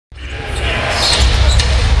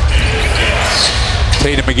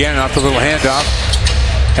Tatum again off the little handoff.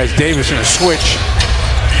 Has Davis in a switch.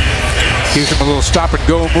 Gives him a little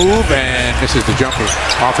stop-and-go move, and misses the jumper.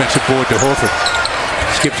 Offensive board to Horford.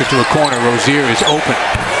 Skips it to a corner. Rozier is open.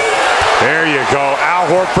 There you go. Al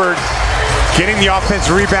Horford getting the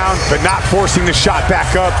offensive rebound, but not forcing the shot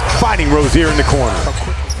back up. Finding Rozier in the corner.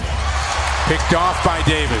 Picked off by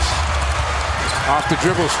Davis. Off the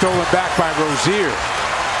dribble, stolen back by Rozier.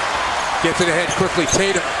 Gets it ahead quickly.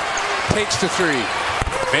 Tatum takes the three.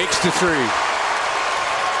 Makes the three.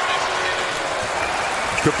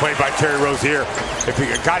 Good play by Terry Rozier. If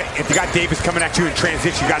you got Davis coming at you in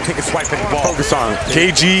transition, you got to take a swipe at the ball. Focus on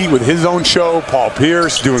KG with his own show. Paul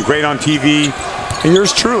Pierce doing great on TV. And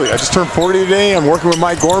yours truly. I just turned 40 today. I'm working with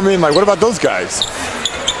Mike Gorman. Like, what about those guys?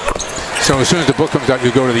 So as soon as the book comes out,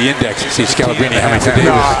 you go to the index and see Scalabrine having to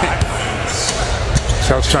Davis.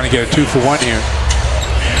 Celtics trying to get a 2-for-1 here.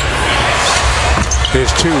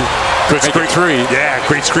 There's two. Good screen. Three. Yeah,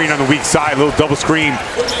 great screen on the weak side. A little double screen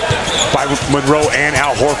by Monroe and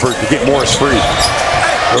Al Horford to get Morris free.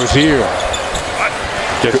 Rozier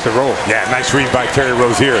gets the roll. Yeah, nice read by Terry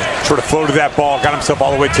Rozier. Sort of floated that ball, got himself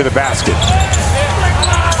all the way to the basket.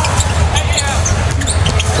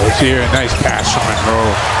 Rozier, a nice pass from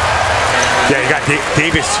Monroe. Yeah, you got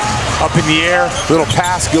Davis up in the air, little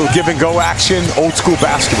pass, little give and go action, old school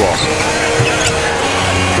basketball.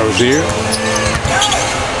 Rozier.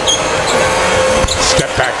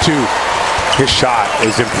 Step back two. His shot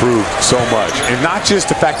is improved so much. And not just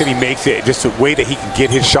the fact that he makes it, just the way that he can get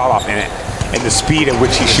his shot off in it and the speed at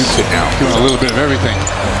which he shoots it now. Doing a little bit of everything.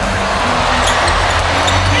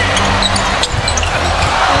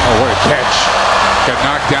 Oh, what a catch. Got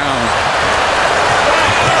knocked down.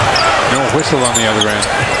 No whistle on the other end.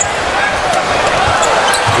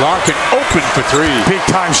 Larkin open for three. Big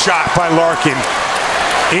time shot by Larkin.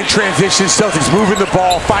 In transition, Celtics moving the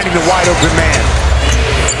ball, finding the wide open man.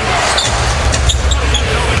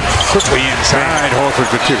 Quickly inside, Horford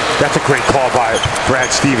for two. That's a great call by Brad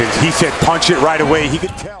Stevens. He said punch it right away. He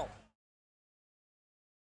could tell.